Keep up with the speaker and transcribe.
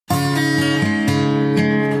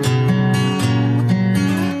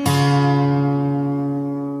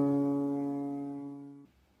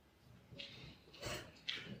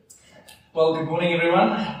Well, good morning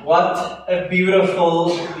everyone. What a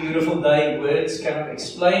beautiful, beautiful day. Words cannot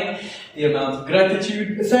explain the amount of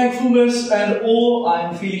gratitude, thankfulness and awe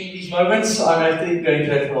I'm feeling in these moments. I'm actually going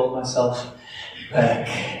to have to hold myself back.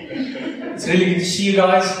 It's really good to see you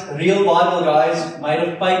guys. Real Bible guys, made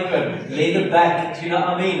of paper, leather back, do you know what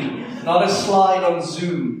I mean? Not a slide on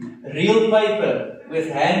Zoom. Real paper with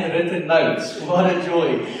handwritten notes. What a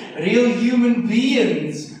joy. Real human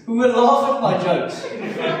beings who will laugh at my jokes.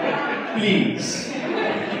 Please.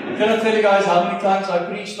 I'm going to tell you guys how many times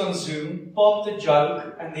I preached on Zoom, popped a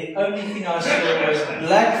joke, and the only thing I saw was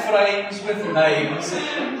black frames with names.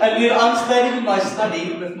 And then I'm standing in my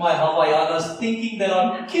study with my Havaianas thinking that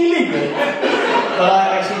I'm killing it. But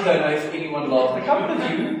I actually don't know if anyone laughed. A couple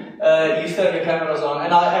of you used to have your cameras on,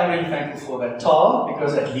 and I am really thankful for that. Tar,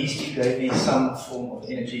 because at least you gave me some form of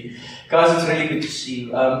energy. Guys, it's really good to see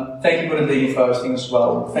you. Thank you, Brandini, for hosting as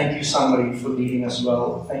well. Thank you, Samari, for leading as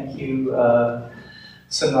well. Thank you,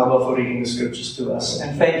 Sanaba, for reading the scriptures to us.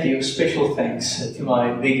 And thank you, special thanks to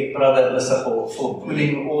my big brother, Lissako, for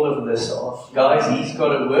pulling all of this off. Guys, he's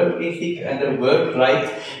got a work ethic and a work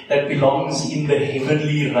rate that belongs in the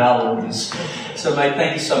heavenly realms. So, mate,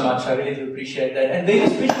 thank you so much. I really do appreciate that. And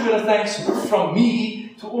then a special bit of thanks from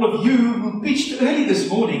me to all of you who pitched early this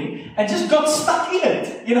morning and just got stuck in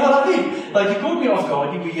it. You know what I mean? Like, you caught me off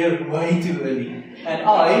guard. You were here way too early. And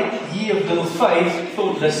I, ye of little faith,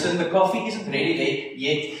 thought, listen, the coffee isn't ready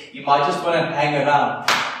yet. You might just want to hang around.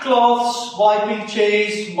 Cloths, wiping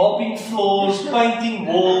chairs, mopping floors, painting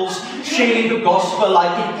walls, sharing the gospel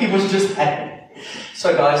like it was just happening.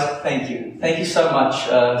 So guys, thank you. Thank you so much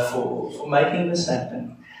for making this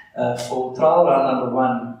happen. For trial run number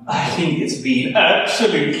 1, I think it's been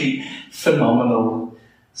absolutely phenomenal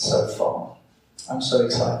so far. I'm so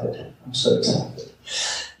excited. I'm so excited.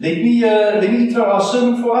 Let me intro our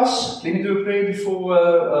sermon for us. Let me do a prayer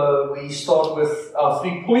before we start with our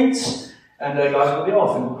 3 points. And guys, we'll be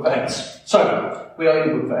off in the book of Acts. So, we are in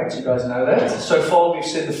the book of Acts, you guys know that. So far, we've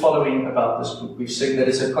said the following about this book. We've said that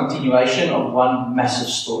it's a continuation of one massive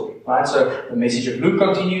story. Right? So, the message of Luke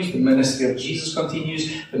continues, the ministry of Jesus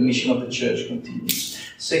continues, the mission of the church continues.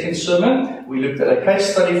 Second sermon, we looked at a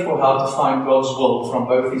case study for how to find God's will from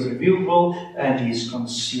both His revealed will and His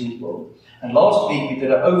concealed will. And last week we did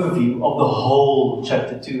an overview of the whole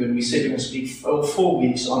chapter 2, and we said we're going to speak 4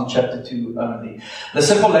 weeks on chapter 2 only. The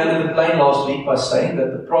simple landed the plane last week by saying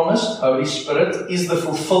that the promised Holy Spirit is the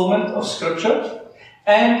fulfillment of Scripture,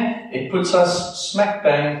 and it puts us smack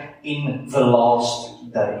bang in the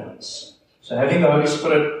last days. So having the Holy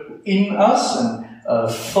Spirit in us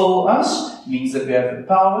and fill us means that we have the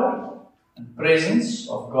power and presence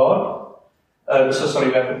of God. We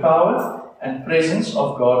have the power and presence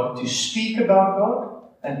of God to speak about God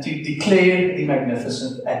and to declare the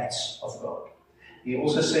magnificent acts of God. He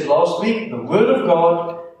also said last week, the Word of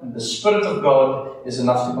God and the Spirit of God is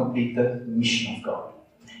enough to complete the mission of God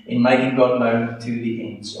in making God known to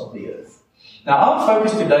the ends of the earth. Now, our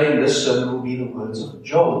focus today in this sermon will be the words of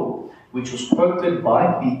Joel, which was quoted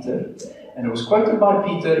by Peter, and it was quoted by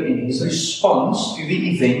Peter in his response to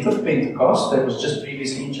the event of Pentecost that was just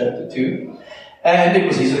previously in chapter 2. And it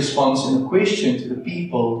was his response in a question to the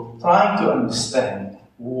people trying to understand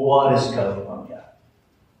what is going on here.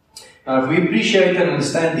 Now, if we appreciate and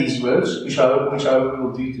understand these words, which I hope we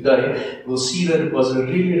will do today, we'll see that it was a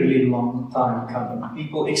really, really long time coming.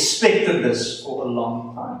 People expected this for a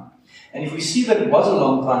long time. And if we see that it was a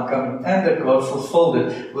long time coming and that God fulfilled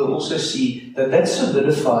it, we'll also see that that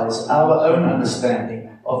solidifies our own understanding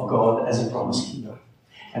of God as a promise keeper.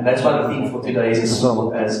 And that's why the theme for today is as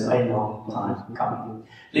simple as a long time coming.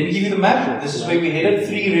 Let me give you the map. This is where we headed.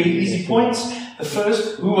 3 really easy points. The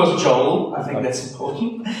first, who was Joel? I think that's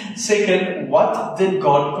important. Second, what did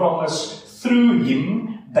God promise through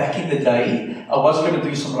him back in the day? I was going to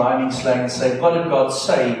do some rhyming slang and say, what did God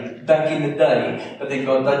say back in the day? But then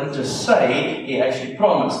God didn't just say, He actually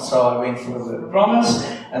promised. So I went for the word promise.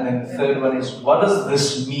 And then the third one is, what does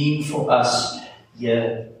this mean for us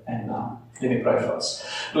here and now? Let me pray for us.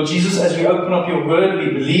 Lord Jesus, as we open up your word,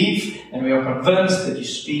 we believe and we are convinced that you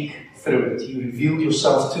speak through it. You revealed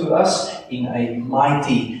yourself to us in a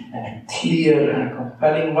mighty and a clear and a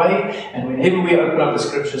compelling way. And whenever we open up the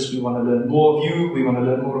scriptures, we want to learn more of you. We want to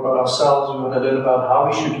learn more about ourselves. We want to learn about how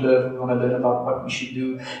we should live. We want to learn about what we should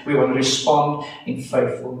do. We want to respond in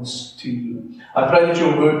faithfulness to you. I pray that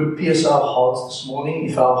your word would pierce our hearts this morning.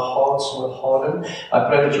 If our hearts were hardened, I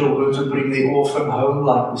pray that your words would bring the orphan home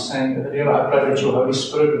like we sang earlier. I pray that your Holy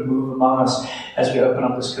Spirit would move among us as we open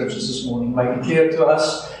up the scriptures this morning. Make it clear to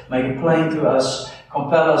us, make it plain to us,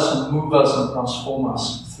 compel us and move us and transform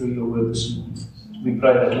us through your word this morning. We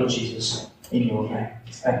pray that, Lord Jesus, in your name.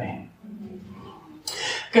 Amen.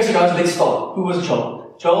 Okay, so guys, let's start. Who was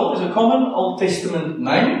Joel? Joel is a common Old Testament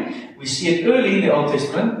name. We see it early in the Old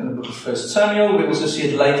Testament, in the book of 1 Samuel. We also see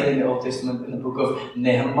it later in the Old Testament, in the book of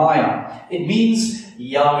Nehemiah. It means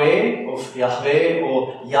Yahweh, or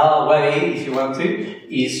Yahweh, if you want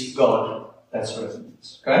to, is God. That's what it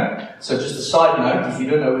means. Okay? So just a side note, if you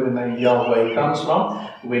don't know where the name Yahweh comes from,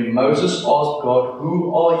 when Moses asked God,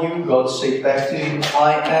 "Who are you?" God said back to him,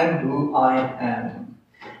 "I am who I am."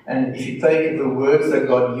 And if you take the words that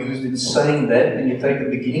God used in saying that, and you take the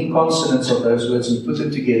beginning consonants of those words and put them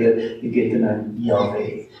together, you get the name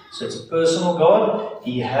Yahweh. So it's a personal God.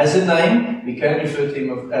 He has a name. We can refer to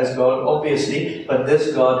him as God, obviously, but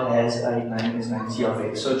this God has a name. His name is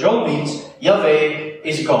Yahweh. So Joel means Yahweh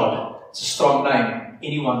is God. It's a strong name.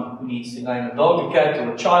 Anyone who needs to name a dog, a cat,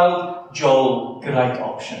 or a child, Joel, great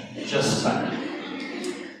option. Just saying.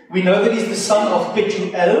 We know that he's the son of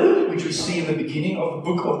Petuel, which we see in the beginning of the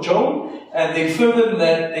book of Joel. And then further than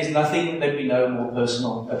that, there's nothing that we know more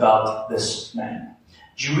personal about this man.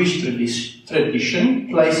 Jewish tradition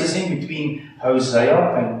places him between Hosea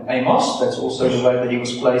and Amos. That's also the way that he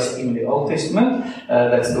was placed in the Old Testament.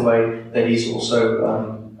 That's the way that he's also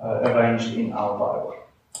arranged in our Bible.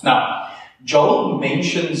 Now, Joel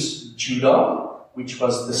mentions Judah, which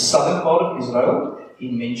was the southern part of Israel. He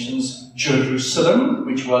mentions Jerusalem,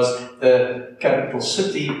 which was the capital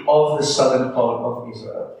city of the southern part of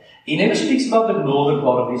Israel. He never speaks about the northern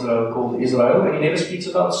part of Israel called Israel, and he never speaks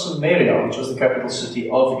about Samaria, which was the capital city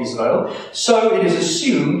of Israel. So it is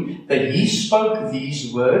assumed that he spoke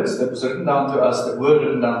these words that were written down to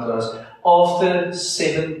us after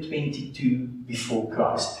 722 before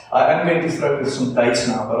Christ. I am going to throw in some dates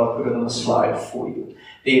now, but I'll put it on the slide for you.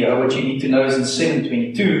 What you need to know is in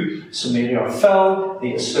 722, Samaria fell,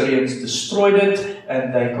 the Assyrians destroyed it,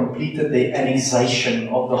 and they completed the annexation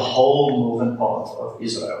of the whole northern part of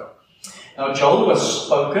Israel. Now, Joel was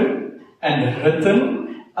spoken and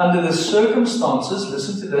written under the circumstances,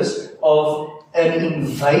 listen to this, of an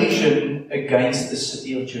invasion against the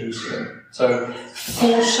city of Jerusalem. So,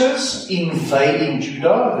 forces invading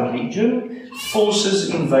Judah, the region, forces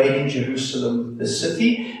invading Jerusalem, the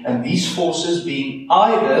city, and these forces being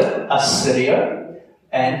either Assyria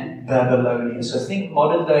and Babylonia. So think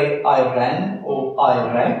modern day Iran or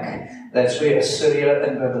Iraq. That's where Assyria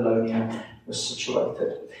and Babylonia were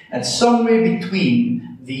situated. And somewhere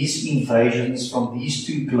between these invasions from these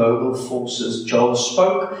two global forces, Joel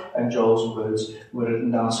spoke and Joel's words were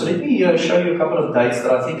written down. So let me show you a couple of dates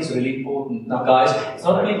that I think is really important. Now guys, it's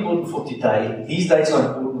not only important for today. These dates are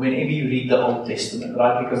important whenever you read the Old Testament,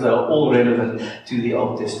 right? Because they are all relevant to the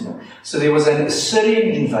Old Testament. So there was an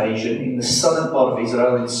Assyrian invasion in the southern part of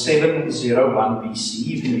Israel in 701 BC.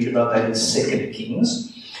 You can read about that in 2 Kings.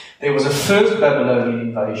 There was a first Babylonian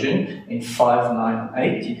invasion in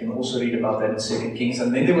 598. You can also read about that in 2 Kings.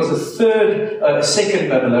 And then there was a second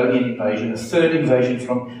Babylonian invasion, a third invasion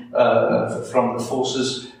from the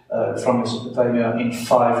forces from Mesopotamia in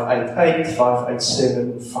 588,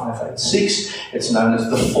 587, 586. It's known as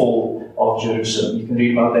the fall of Jerusalem. You can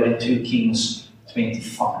read about that in 2 Kings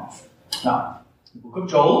 25. Now, the book of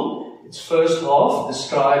Joel, its first half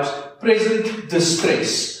describes present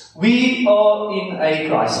distress. We are in a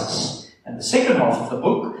crisis. And the second half of the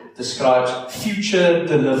book describes future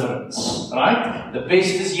deliverance. Right? The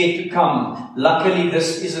best is yet to come. Luckily,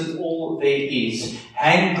 this isn't all there is.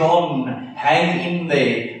 Hang on. Hang in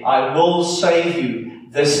there. I will save you.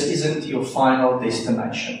 This isn't your final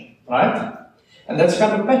destination. Right? And that's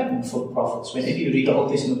kind of a pattern for the prophets. Whenever you read the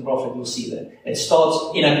Old Testament prophet, you'll see that. It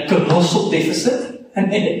starts in a colossal deficit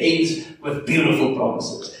and then it ends with beautiful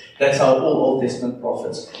promises. That's how all Old Testament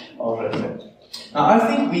prophets are written. Now, I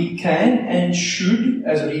think we can and should,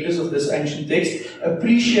 as readers of this ancient text,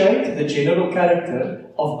 appreciate the general character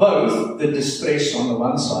of both the distress on the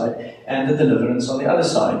one side and the deliverance on the other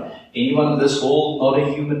side. Anyone in this hall not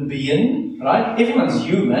a human being, right? Everyone's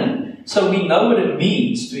human, so we know what it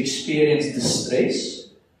means to experience distress.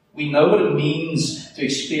 We know what it means to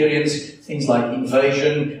experience things like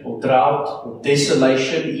invasion or drought or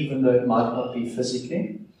desolation, even though it might not be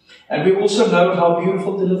physically. And we also know how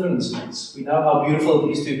beautiful deliverance is. We know how beautiful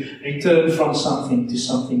it is to return from something to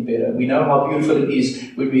something better. We know how beautiful it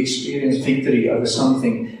is when we experience victory over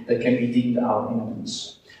something that can be deemed our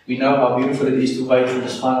enemies. We know how beautiful it is to wait for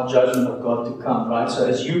this final judgment of God to come, right? So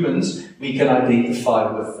as humans, we can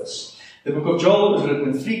identify with this. The book of Joel is written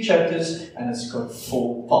in 3 chapters and it's got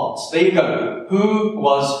 4 parts. There you go. Who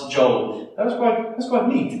was Joel? That's quite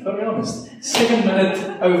neat, to be honest.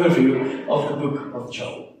 7-minute overview of the book of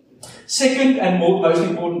Joel. Second and most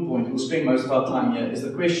important point, we'll spend most of our time here, is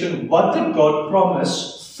the question, what did God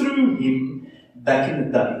promise through him back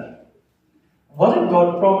in the day? what did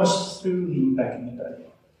God promise through him back in the day?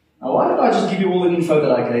 Now, why did I just give you all the info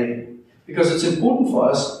that I gave you? Because it's important for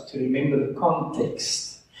us to remember the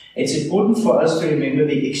context. It's important for us to remember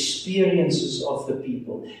the experiences of the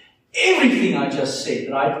people. Everything I just said,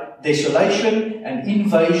 right? Desolation and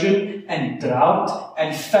invasion and drought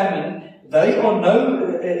and famine,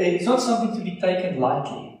 it's not something to be taken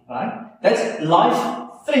lightly, right? That's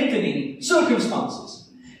life-threatening circumstances.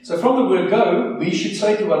 So from the word go, we should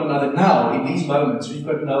say to one another now, in these moments, we've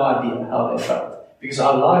got no idea how they felt. Because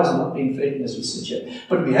our lives are not being threatened as we sit here.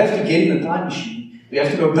 But we have to get in the time machine. We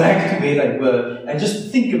have to go back to where they were and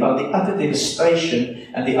just think about the utter devastation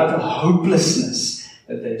and the utter hopelessness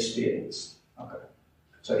that they experienced. Okay.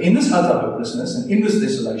 So in this utter hopelessness and in this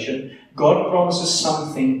desolation, God promises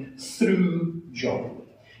something through Joel.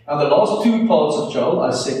 Now the last two parts of Joel,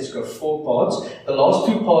 I said it's got 4 parts. The last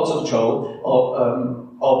 2 parts of Joel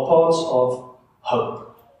are parts of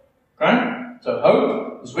hope. Okay? So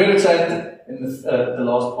hope is where it's at in the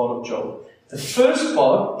last part of Joel. The first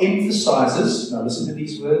part emphasizes, now listen to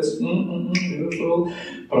these words, beautiful,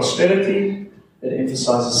 prosperity, it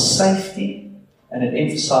emphasizes safety, and it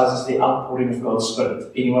emphasizes the outpouring of God's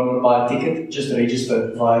Spirit. Anyone want to buy a ticket? Just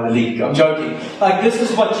register via the link. I'm joking. Like, this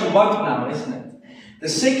is what you want now, isn't it? The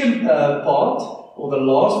second part, or the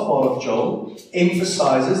last part of Joel,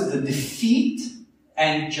 emphasizes the defeat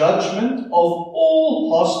and judgment of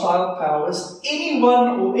all hostile powers.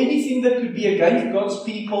 Anyone or anything that could be against God's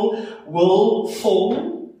people will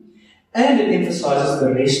fall. And it emphasizes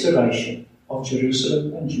the restoration of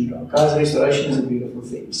Jerusalem and Judah. Guys, restoration is a beautiful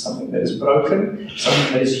thing. Something that is broken,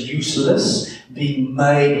 something that is useless, being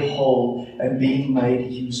made whole and being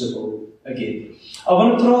made usable again. I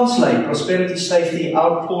want to translate prosperity, safety,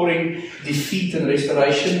 outpouring, defeat and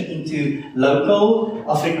restoration into local,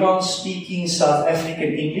 Afrikaans-speaking, South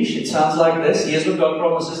African English. It sounds like this. Here's what God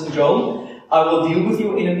promises in Joel. I will deal with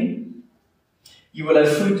your enemy. You will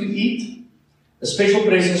have food to eat. A special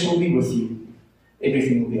presence will be with you.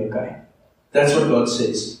 Everything will be okay. That's what God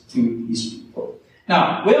says to his people.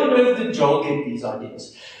 Now, where on earth did Joel get these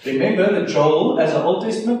ideas? Remember that Joel, as an Old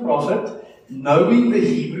Testament prophet, knowing the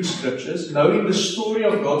Hebrew scriptures, knowing the story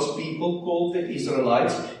of God's people called the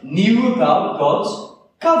Israelites, knew about God's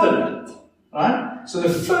covenant. Right? So the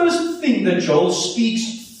first thing that Joel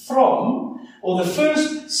speaks from, or the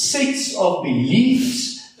first sets of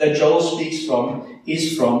beliefs that Joel speaks from,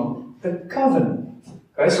 is from the covenant.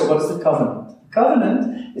 Okay, so what is the covenant? The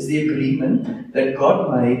covenant is the agreement that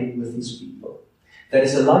God made with his people. That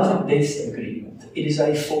is a life and death agreement. It is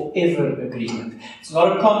a forever agreement. It's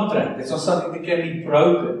not a contract. It's not something that can be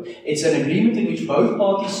broken. It's an agreement in which both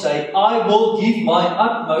parties say, I will give my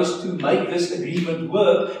utmost to make this agreement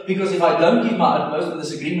work, because if I don't give my utmost and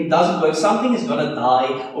this agreement doesn't work, something is going to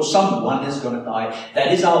die or someone is going to die.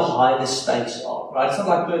 That is how high the stakes are. Right? It's not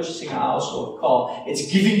like purchasing a house or a car.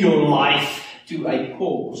 It's giving your life to a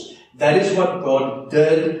cause. That is what God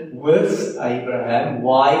did with Abraham.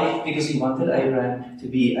 Why? Because he wanted Abraham to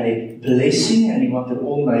be a blessing, and he wanted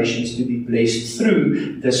all nations to be blessed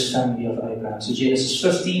through this family of Abraham. So Genesis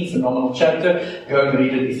 15, phenomenal chapter. Go and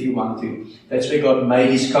read it if you want to. That's where God made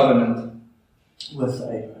his covenant with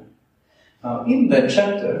Abraham. Now, in that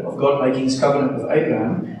chapter of God making his covenant with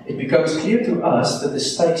Abraham, it becomes clear to us that the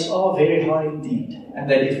stakes are very high indeed. And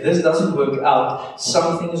that if this doesn't work out,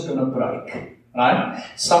 something is going to break. Right?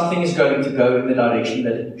 Something is going to go in the direction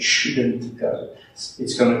that it shouldn't go.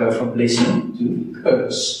 It's going to go from blessing to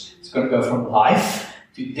curse. It's going to go from life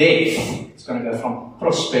to death. It's going to go from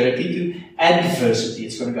prosperity to adversity.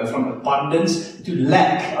 It's going to go from abundance to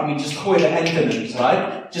lack. I mean, just call it antonyms,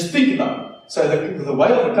 right? Just think about it. So the way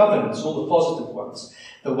of the covenant is all the positive ones.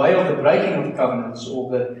 The way of the breaking of the covenant is all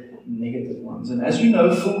the negative ones. And as you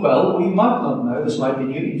know full well, or you might not know, this might be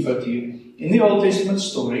new info to you, in the Old Testament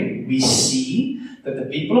story, we see that the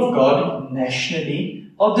people of God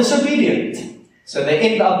nationally are disobedient. So they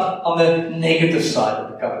end up on the negative side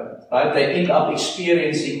of the covenant, right? They end up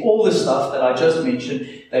experiencing all the stuff that I just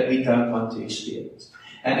mentioned that we don't want to experience.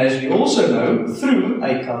 And as we also know, through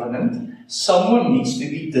a covenant, someone needs to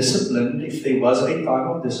be disciplined if there was a time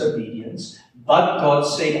of disobedience. But God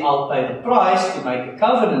said, I'll pay the price to make the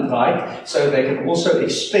covenant right, so they can also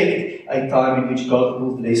expect a time in which God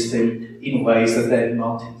will bless them in ways that they have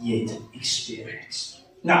not yet experienced.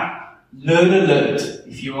 Now, nerd alert,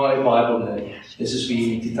 if you are a Bible nerd, this is where you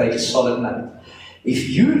need to take a solid note. If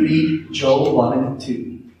you read Joel 1 and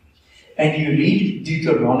 2, and you read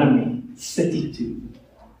Deuteronomy 32,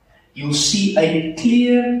 you'll see a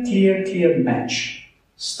clear match,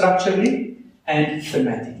 structurally and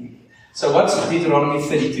thematically. So what's Deuteronomy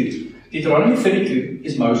 32? Deuteronomy 32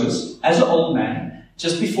 is Moses, as an old man,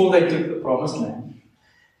 just before they took the promised land,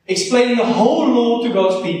 explaining the whole law to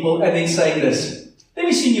God's people, and then saying this, let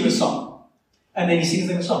me sing you a song. And then he sings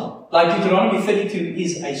them a song. Like Deuteronomy 32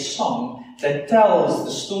 is a song that tells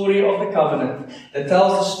the story of the covenant, that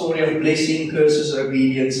tells the story of blessing, curses,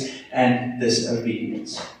 obedience, and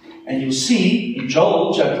disobedience. And you'll see in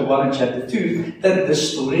Joel chapter 1 and chapter 2 that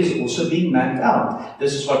this story is also being mapped out.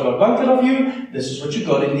 This is what God wanted of you, this is what you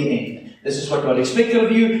got in the end. This is what God expected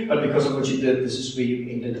of you, but because of what you did, this is where you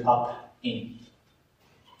ended up in.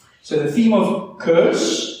 So the theme of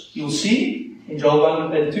curse, you'll see in Joel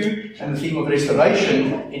 1 and 2, and the theme of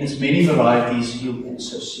restoration in its many varieties, you'll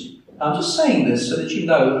also see. I'm just saying this so that you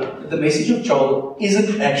know that the message of Joel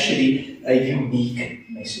isn't actually a unique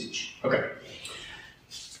message. Okay.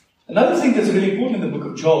 Another thing that's really important in the book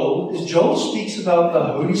of Joel is Joel speaks about the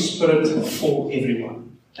Holy Spirit for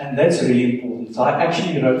everyone. And that's really important. I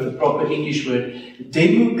actually wrote the proper English word,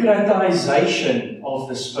 democratization of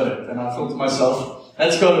the Spirit. And I thought to myself,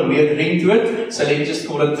 that's got a weird ring to it, so let me just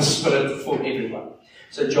call it the Spirit for everyone.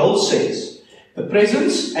 So Joel says, the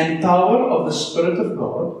presence and power of the Spirit of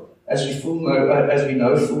God, as we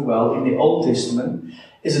know full well in the Old Testament,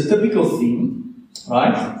 is a typical theme,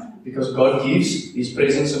 right? Because God gives His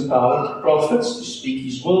presence and power to prophets to speak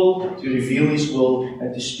His will, to reveal His will,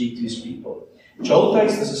 and to speak to His people. Joel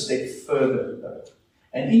takes this a step further, though.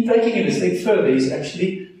 And in taking it a step further is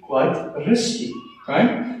actually quite risky,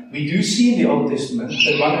 right? We do see in the Old Testament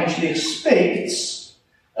that one actually expects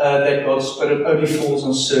that God's Spirit only falls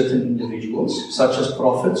on certain individuals, such as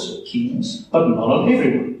prophets or kings, but not on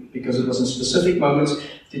everyone, because it was in specific moments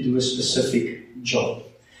to do a specific job.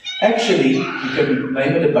 Actually, you can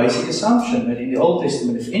make it a basic assumption that in the Old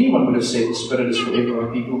Testament, if anyone would have said the Spirit is for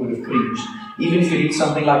everyone, people would have cringed. Even if you read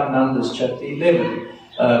something like Numbers chapter 11,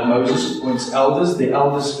 Moses appoints elders, the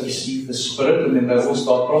elders receive the Spirit, and then they all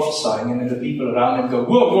start prophesying, and then the people around them go,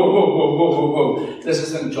 whoa, whoa, whoa, whoa, whoa, whoa, whoa, this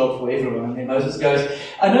isn't a job for everyone. And then Moses goes,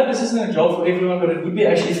 I know this isn't a job for everyone, but it would be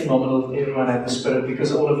actually phenomenal if everyone had the Spirit,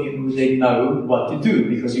 because all of you would then know what to do,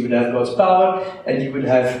 because you would have God's power, and you would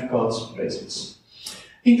have God's presence.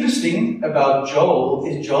 Interesting about Joel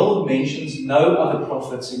is Joel mentions no other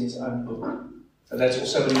prophets in his own book. So that's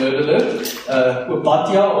also a nerd alert.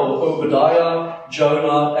 Obadiah or Obadiah,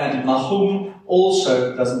 Jonah, and Nahum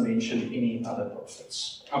also doesn't mention any other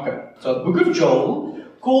prophets. Okay, so the book of Joel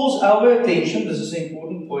calls our attention, this is an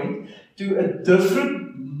important point, to a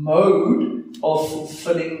different mode of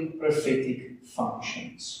fulfilling prophetic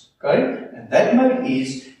functions. Okay? And that mode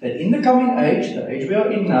is that in the coming age, the age we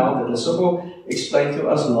are in now, that Lesabo explained to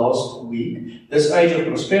us last week, this age of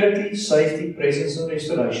prosperity, safety, presence, and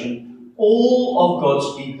restoration, all of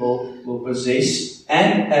God's people will possess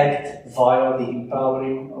and act via the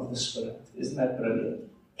empowering of the Spirit. Isn't that brilliant?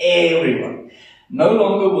 Everyone. No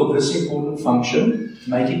longer will this important function,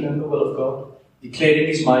 making known the will of God, declaring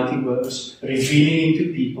His mighty works, revealing Him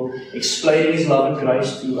to people, explaining His love and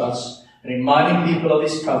grace to us, reminding people of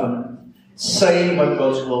His covenant, saying what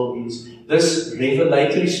God's will is. This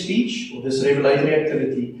revelatory speech or this revelatory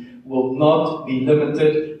activity will not be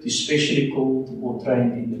limited to specially called or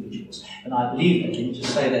trained individuals. And I believe that, let me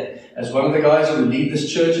just say that, as one of the guys who lead this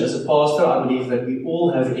church as a pastor, I believe that we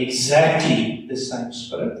all have exactly the same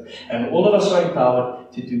Spirit, and all of us are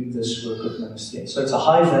empowered to do this work of ministry. So it's a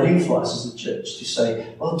high value for us as a church to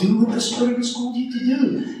say, well, do what the Spirit has called you to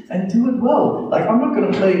do, and do it well. Like, I'm not going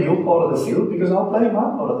to play your part of the field because I'll play my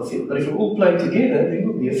part of the field. But if we all play together, then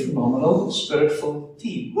we'll be a phenomenal, Spirit-filled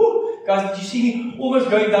team. Woo! Guys, did you see me almost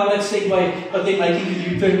going down that segue, but then making the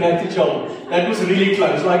U-turn back to Joel? That was really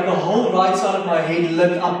close. Like the whole right side of my head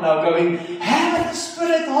lit up now, going, have the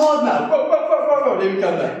Spirit hard now. Whoa, whoa, whoa, whoa, whoa. Let me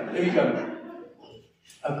come back. Let me come back.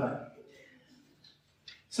 Okay.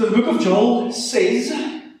 So the book of Joel says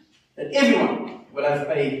that everyone will have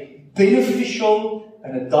a beneficial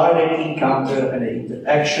and a direct encounter and an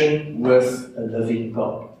interaction with a living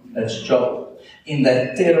God. That's Joel. In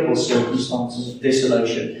that terrible circumstances of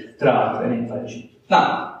desolation, drought, and invasion.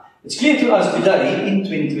 Now, it's clear to us today, in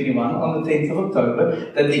 2021, on the 10th of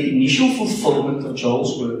October, that the initial fulfillment of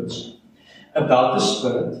Joel's words about the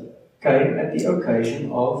Spirit came at the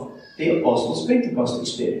occasion of the Apostles' Pentecost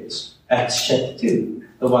experience. Acts chapter 2,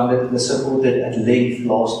 the one that Lesabo did at length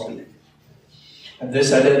last week. And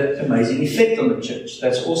this had an amazing effect on the church.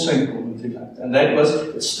 That's also important to note. And that was,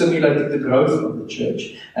 it stimulated the growth of the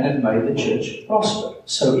church, and it made the church prosper.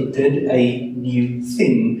 So it did a new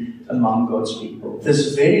thing among God's people.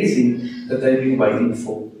 This very thing that they've been waiting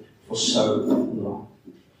for so long.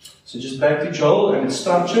 So just back to Joel and its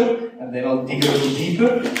structure, and then I'll dig a little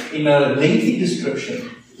deeper in a lengthy description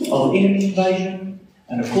of enemy invasion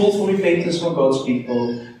and a call for repentance from God's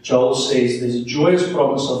people, Joel says there's a joyous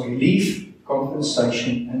promise of relief,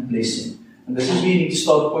 compensation, and blessing. And this is where you need to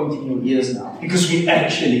start pointing your ears now, because we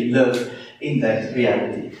actually live in that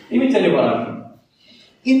reality. Let me tell you what I mean.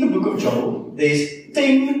 In the book of Joel, there's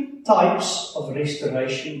 10 types of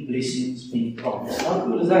restoration blessings being promised. How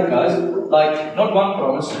cool is that, guys? Like, not one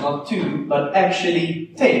promise, not two, but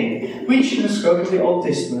actually 10, which in the scope of the Old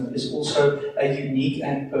Testament is also a unique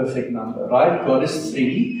and perfect number, right? God is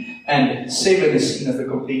 3, and 7 is seen as the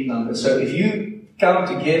complete number. So if you count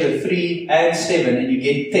together 3 and 7 and you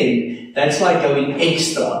get 10, that's like going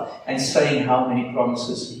extra and saying how many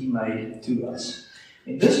promises He made to us.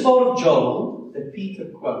 In this part of Joel that Peter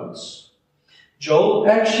quotes, Joel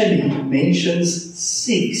actually mentions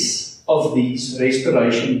 6 of these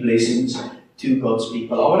restoration blessings to God's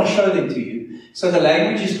people. I want to show them to you. So the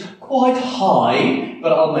language is quite high,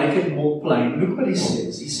 but I'll make it more plain. Look what he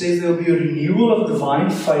says. He says there will be a renewal of divine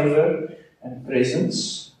favor and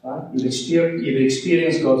presence. Right? You'll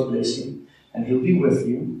experience God's blessing, and He'll be with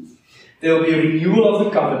you. There will be a renewal of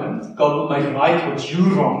the covenant. God will make right what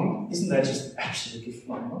you wrong. Isn't that just absolutely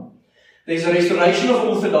phenomenal? There's a restoration of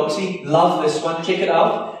orthodoxy. Love this one. Check it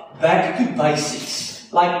out. Back to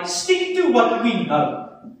basics. Like, stick to what we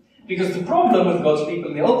know. Because the problem with God's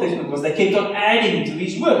people in the Old Testament was they kept on adding to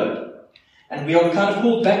His word. And we are kind of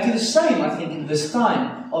called back to the same, I think, in this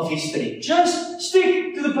time of history. Just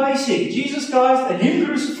stick to the basic. Jesus Christ and Him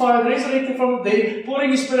crucified, resurrected from the dead,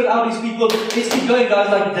 pouring His Spirit out His people. Let's keep going,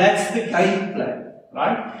 guys. Like, that's the game plan.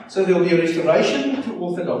 Right? So there will be a restoration to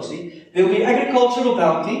orthodoxy. There will be agricultural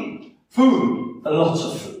bounty. Food, lots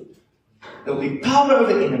of food. There will be power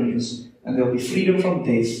over enemies, and there will be freedom from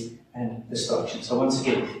death and destruction. So once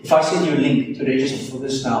again, if I send you a link to register for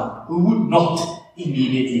this now, who would not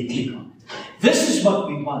immediately click on it? This is what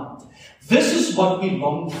we want. This is what we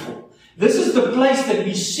long for. This is the place that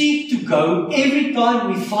we seek to go every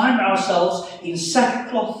time we find ourselves in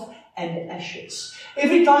sackcloth and ashes.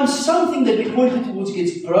 Every time something that we pointed towards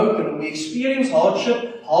gets broken, or we experience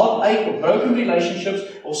hardship, heartache, or broken relationships,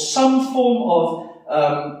 or some form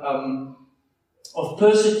of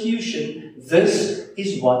persecution, this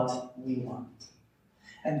is what we want.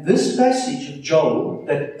 And this passage of Joel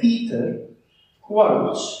that Peter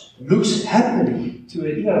quotes looks happily to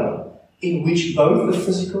an era in which both the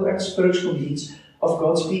physical and spiritual needs of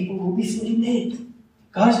God's people will be fully met.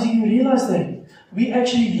 Guys, do you realize that? We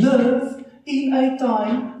actually live in a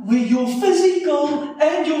time where your physical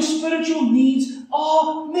and your spiritual needs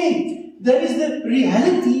are met. That is the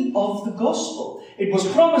reality of the gospel. It was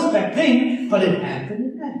promised back then, but it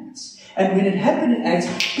happened in Acts. And when it happened in Acts,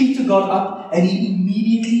 Peter got up and he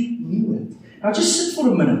immediately knew it. Now just sit for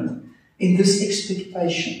a minute in this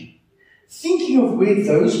expectation, thinking of where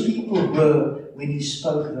those people were when he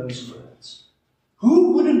spoke those words.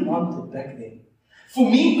 Who wouldn't want it back then? For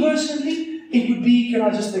me personally, it would be, can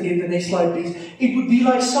I just get the next slide please? It would be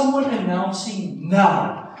like someone announcing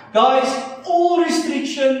now, guys, all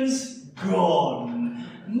restrictions gone.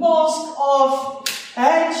 Mask off,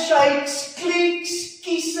 handshakes, clicks,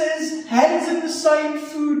 kisses, hands in the same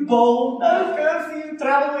food bowl, no curfew,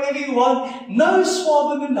 travel wherever you want, no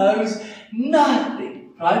swab in the nose,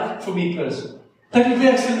 nothing, right? For me personally. That would be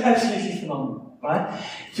absolutely phenomenal, right?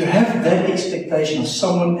 To have that expectation of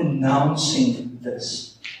someone announcing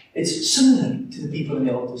this. It's similar to the people in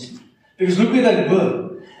the Old Testament. Because look where they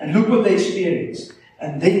were, and look what they experienced.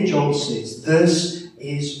 And then Joel says, this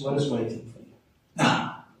is what is waiting for you.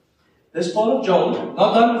 Now, this part of Joel,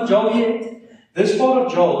 not done with Joel yet, this part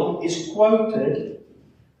of Joel is quoted,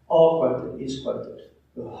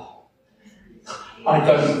 I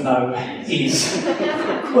don't know, is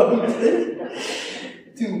quoted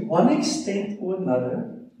to one extent or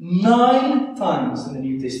another 9 times in the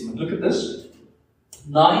New Testament. Look at this.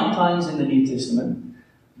 9 times in the New Testament,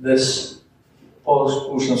 this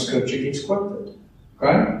portion of Scripture gets quoted.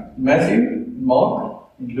 Okay? Matthew, Mark,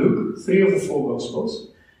 and Luke, 3 of the 4 Gospels.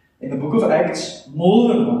 In the book of Acts, more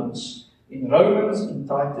than once. In Romans, in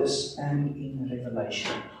Titus, and in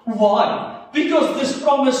Revelation. Why? Because this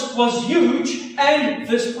promise was huge, and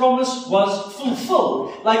this promise was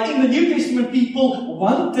fulfilled. Like in the New Testament, people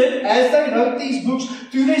wanted, as they wrote these books,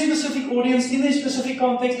 to their specific audience, in their specific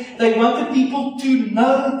context, they wanted people to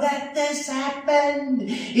know that this happened.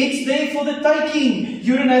 It's there for the taking.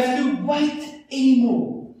 You don't have to wait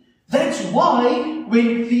anymore. That's why,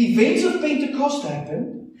 when the events of Pentecost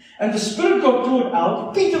happened, and the Spirit got poured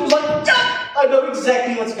out, Peter was like, I know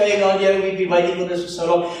exactly what's going on here. We've been waiting for this for so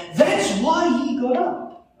long. That's why he got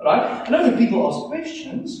up. Right? I know that people ask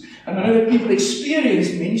questions, and I know that people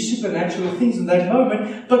experience many supernatural things in that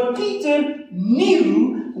moment, but Peter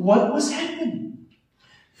knew what was happening.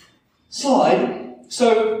 slide.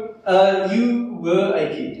 So, you were a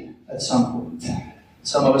kid at some point.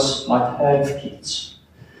 Some of us might have kids.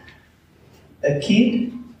 A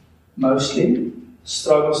kid, mostly,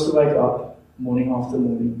 struggles to wake up morning after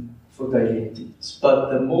morning for daily activities.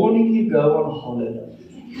 But the morning you go on holiday,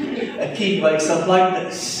 a kid wakes up like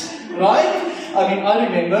this, right? I mean, I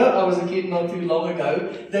remember, I was a kid not too long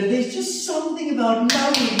ago, that there's just something about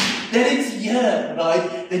knowing that it's here,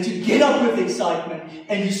 right? That you get up with excitement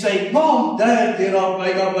and you say, Mom, Dad, get up,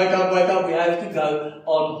 wake up, wake up, wake up. We have to go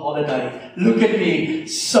on holiday. Look at me,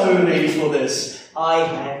 so ready for this. I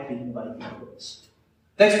have been waiting for this.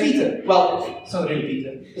 That's Peter. Well, it's not really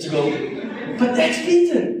Peter, it's a girl. But that's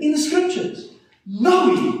Peter in the scriptures.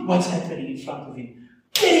 Knowing what's happening in front of him.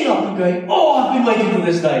 Getting up and going, oh, I've been waiting for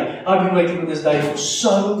this day. I've been waiting for this day for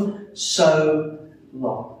so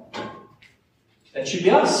long. That should be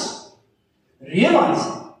us.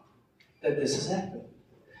 Realizing that this has happened.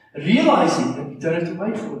 Realizing that we don't have to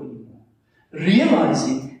wait for it anymore.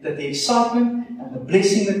 Realizing that the excitement and the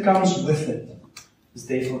blessing that comes with it is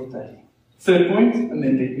there for the day. Third point, and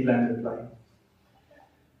then let me land the plane.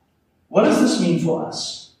 What does this mean for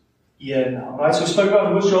us here now? Right, so we spoke about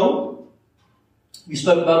who was Joel. We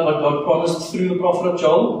spoke about what God promised through the prophet of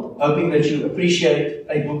Joel, hoping that you appreciate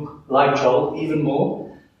a book like Joel even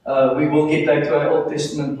more. We will get back to our Old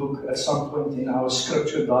Testament book at some point in our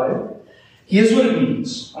scripture diet. Here's what it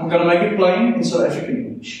means. I'm going to make it plain in South African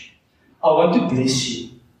English. I want to bless you,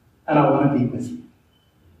 and I want to be with you.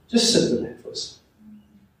 Just sit with that for a second.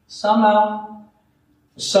 Somehow,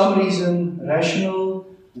 for some reason, rational,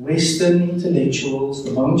 Western intellectuals,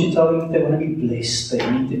 the moment you tell them they want to be blessed,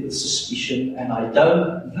 they meet it with suspicion, and I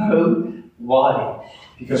don't know why.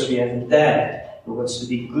 Because we have a dad who wants to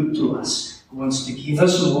be good to us, who wants to give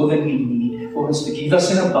us more than we need, who wants to give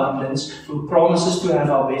us in abundance, who promises to have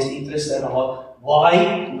our best interests at heart.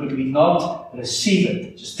 Why would we not receive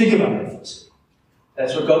it? Just think about that first.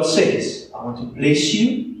 That's what God says. I want to bless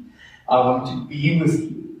you. I want to be with you.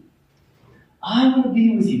 I want to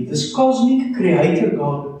be with you. This cosmic creator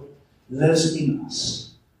God lives in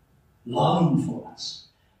us, longing for us,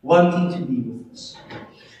 wanting to be with us.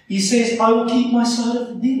 He says, I will keep my side of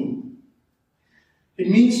the deal.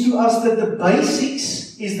 It means to us that the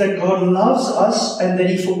basics is that God loves us and that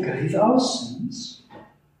He forgave our sins.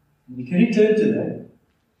 And we can return to that.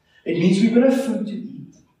 It means we've got to have food to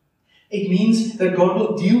eat. It means that God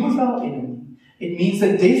will deal with our enemy. It means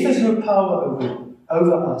that death has no power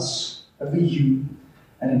over us. Over you,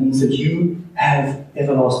 and it means that you have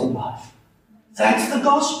everlasting life. That's the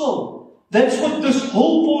gospel. That's what this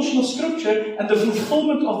whole portion of Scripture and the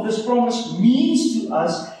fulfillment of this promise means to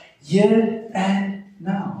us here and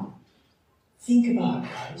now. Think about it,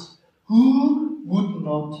 guys. Who would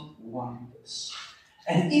not want this?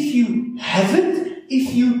 And if you haven't,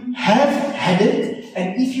 if you have had it,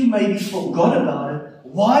 and if you maybe forgot about it,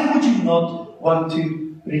 why would you not want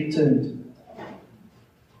to return to it?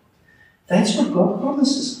 That's what God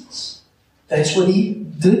promises us. That's what He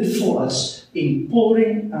did for us in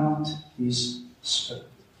pouring out His Spirit.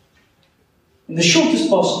 In the shortest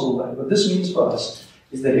possible way, what this means for us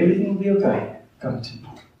is that everything will be okay. Come to me.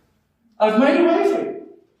 I've made a way for you.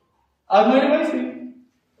 I've made a way for you.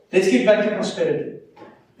 Let's get back to prosperity.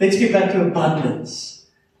 Let's get back to abundance.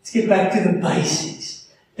 Let's get back to the basics.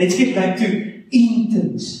 Let's get back to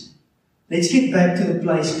intimacy. Let's get back to the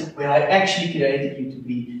place where I actually created you to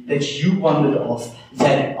be, that you wandered off,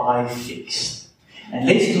 that I fixed. And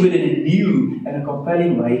let's do it in a new and a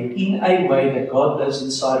compelling way, in a way that God lives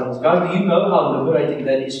inside of us. God, do you know how liberating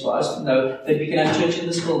that is for us to know that we can have church in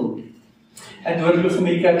this building? And Doornkloof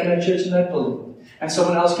America can have church in that building. And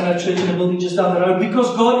someone else can have church in a building just down the road,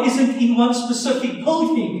 because God isn't in one specific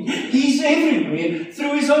building. He's everywhere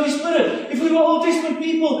through His Holy Spirit. If we were Old Testament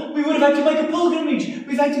people, we would have had to make a pilgrimage.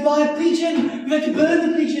 We've had to buy a pigeon. We've had to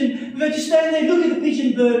burn the pigeon. We've had to stand there, look at the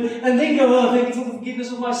pigeon burn, and then go, oh, thank you for the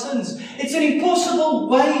forgiveness of my sins. It's an impossible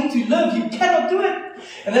way to live. You cannot do it.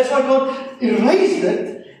 And that's why God erased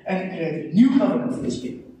it and created a new covenant for His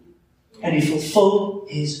people. And He fulfilled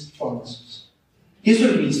His promises. Here's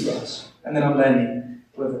what it means for us. And then I'm landing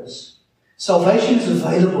with this. Salvation is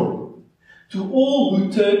available to all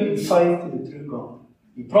who turn in faith to the true God.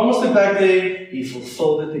 He promised it back there. He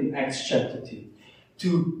fulfilled it in Acts chapter 2.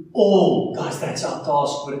 To all. Guys, that's our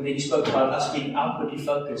task. But then He spoke about us being outwardly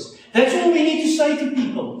focused. That's all we need to say to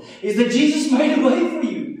people. Is that Jesus made a way for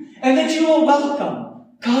you. And that you are welcome.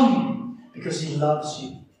 Come. Because He loves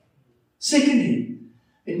you. Secondly,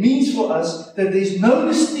 it means for us that there's no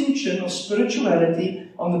distinction of spirituality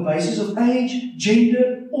on the basis of age,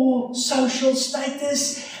 gender, or social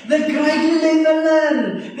status. The great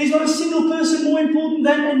leveler. There's not a single person more important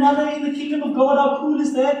than another in the kingdom of God. How cool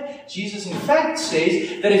is that? Jesus, in fact,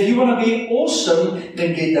 says that if you want to be awesome,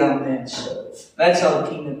 then get down there and serve. That's how the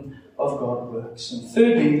kingdom of God works. And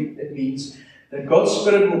thirdly, it means that God's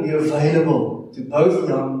Spirit will be available to both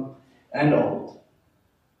young and old,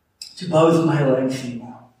 to both male and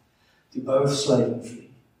female, to both slave and free.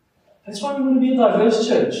 That's why we want to be a diverse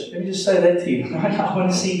church. Let me just say that to you. Right? I want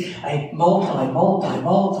to see a multi-everything,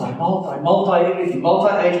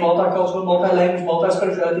 multi-age, multicultural, multi-language,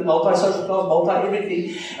 multi-spirituality, multi-social class,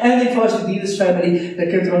 multi-everything. And then for us to be this family that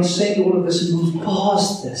can transcend all of this and move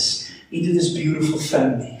past this into this beautiful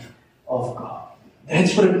family of God.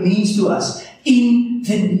 That's what it means to us in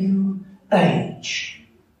the new age.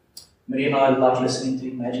 Maria and I like listening to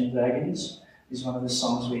Imagine Dragons. Is one of the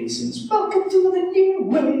songs where he sings, "Welcome to the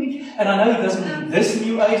new age." And I know he doesn't mean this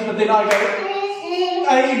new age, but then I go,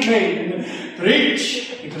 amen.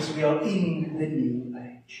 Preach, because we are in the new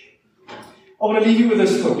age. I want to leave you with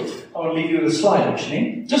this thought. I want to leave you with a slide,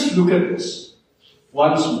 actually. Just look at this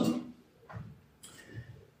once more.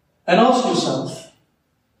 And ask yourself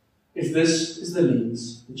if this is the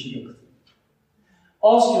lens that you look through.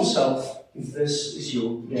 Ask yourself if this is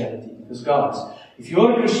your reality. Because guys, if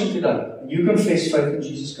you're a Christian today, and you confess faith in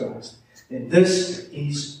Jesus Christ, then this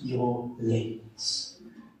is your lens.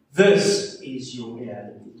 This is your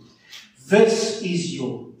reality. This is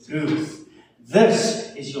your truth.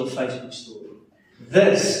 This is your Facebook story.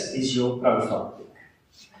 This is your profile pic.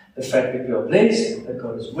 The fact that we are blessed, that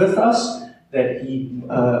God is with us, that He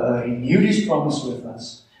renewed His promise with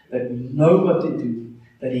us, that we know what to do,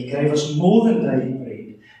 that He gave us more than daily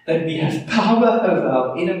bread, that we have power over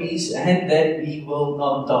our enemies, and that we will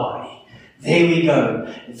not die. There we go.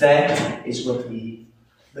 That is what we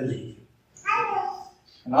believe.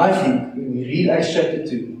 And I think when we read Acts chapter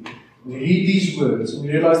 2, we read these words, and we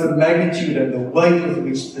realize the magnitude and the weight with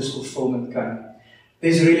which this fulfillment came.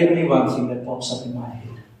 There's really only one thing that pops up in my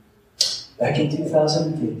head. Back in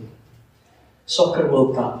 2010, Soccer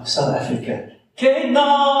World Cup, South Africa.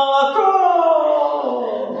 Kenako!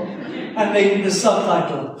 And then the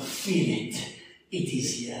subtitle, "Feel it. It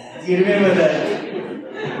is here." Do you remember that?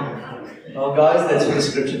 Well, guys, that's what the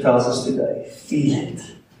scripture tells us today. Feel it.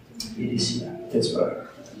 It is here. Let's pray.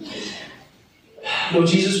 Lord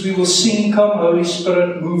Jesus, we will sing, "Come, Holy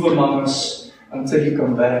Spirit, move among us until you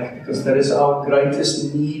come back," because that is our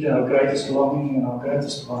greatest need, our greatest longing, and our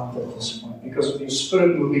greatest want at this point. Because of your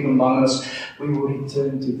Spirit moving among us, we will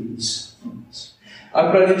return to these things. I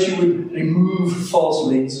pray that you would remove false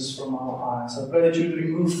lenses from our eyes. I pray that you would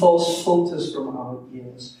remove false filters from our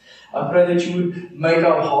ears. I pray that you would make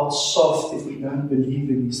our hearts soft if we don't believe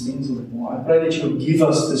in these things anymore. I pray that you would give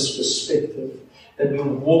us this perspective, that we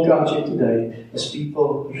will walk out here today as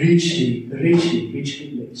people richly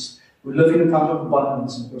blessed, who live in a time of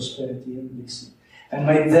abundance and prosperity and blessing. And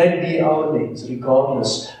may that be our lens,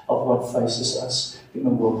 regardless of what faces us in the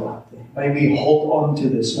world out there. May we hold on to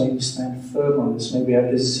this. May we stand firm on this. May we have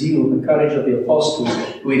the zeal, the courage of the apostles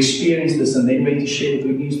who experienced this and then went to share the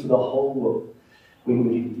good news to the whole world when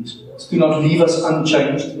we read these words. Do not leave us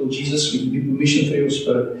unchanged. Lord Jesus, we give you permission for your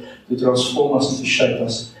Spirit to transform us and to shape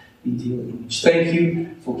us into your image. Thank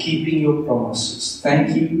you for keeping your promises.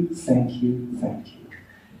 Thank you, thank you, thank you.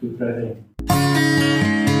 We pray that.